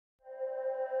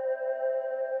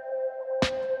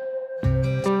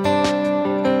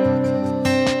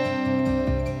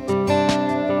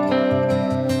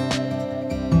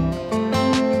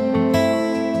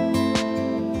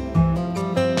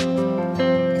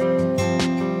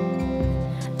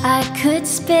I could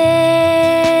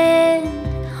spend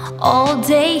all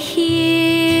day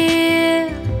here,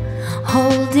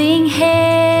 holding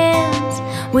hands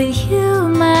with you,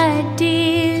 my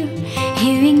dear,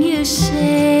 hearing you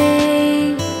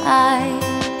say I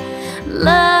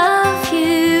love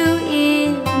you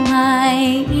in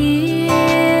my ear.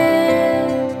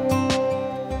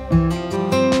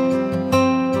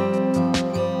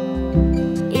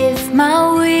 If my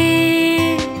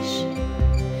wish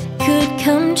could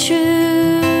come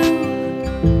true,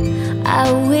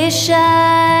 I wish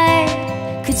I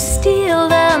could steal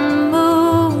the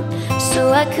moon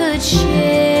so I could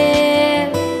share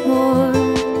more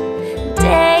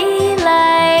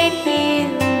daylight here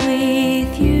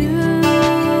with you.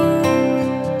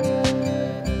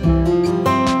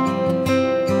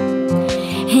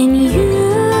 And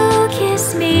you kiss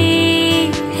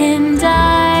me and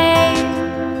I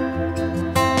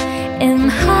am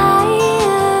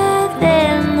higher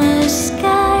than the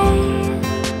sky.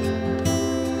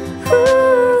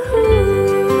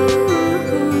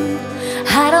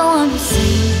 I don't want to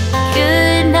say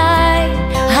goodnight,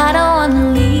 I don't want to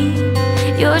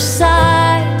leave your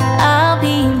side. I'll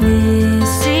be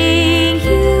missing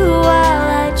you while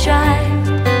I try.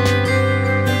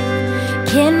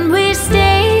 Can we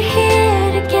stay here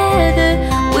together?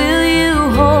 Will you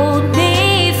hold me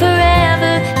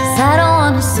forever? 'Cause I don't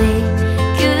want to say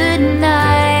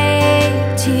goodnight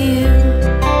to you.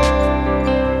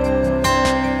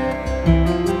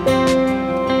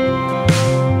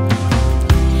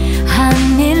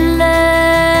 I'm in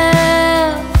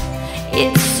love,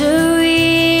 it's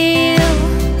surreal.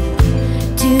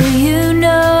 Do you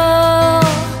know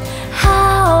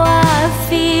how I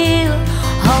feel?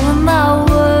 All of my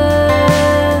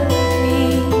worries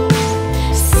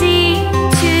seem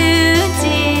to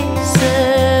disappear.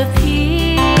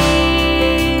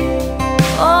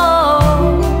 Oh,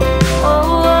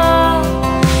 oh, oh.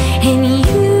 And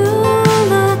you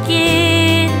look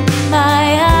in my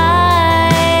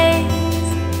eyes,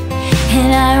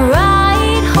 and I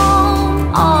ride home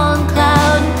on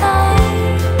cloud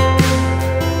nine.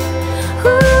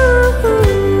 Ooh,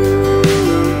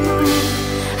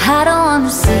 I don't want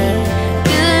to say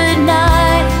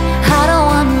goodnight, I don't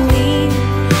want to leave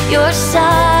your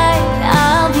side.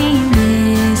 I'll be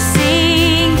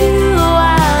missing you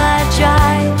while I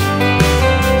try.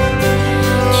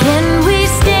 Can we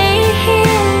stay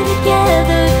here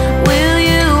together? Will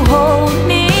you hold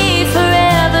me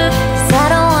forever? 'Cause I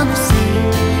don't want to say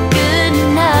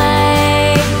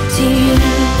goodnight to you.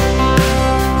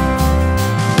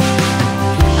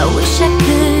 I wish I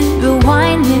could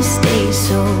rewind this day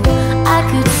so I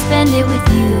could spend it with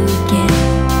you again.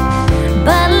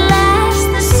 But alas,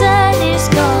 the sun is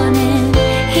gone and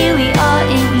here we are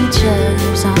in each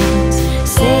other's arms,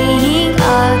 saying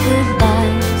our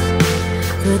goodbyes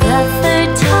for the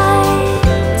third time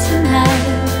tonight.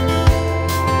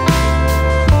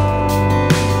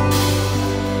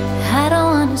 I don't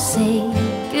want to say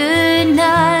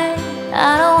goodnight,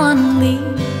 I don't want to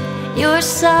leave your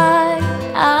side.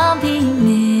 I'll be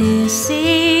missing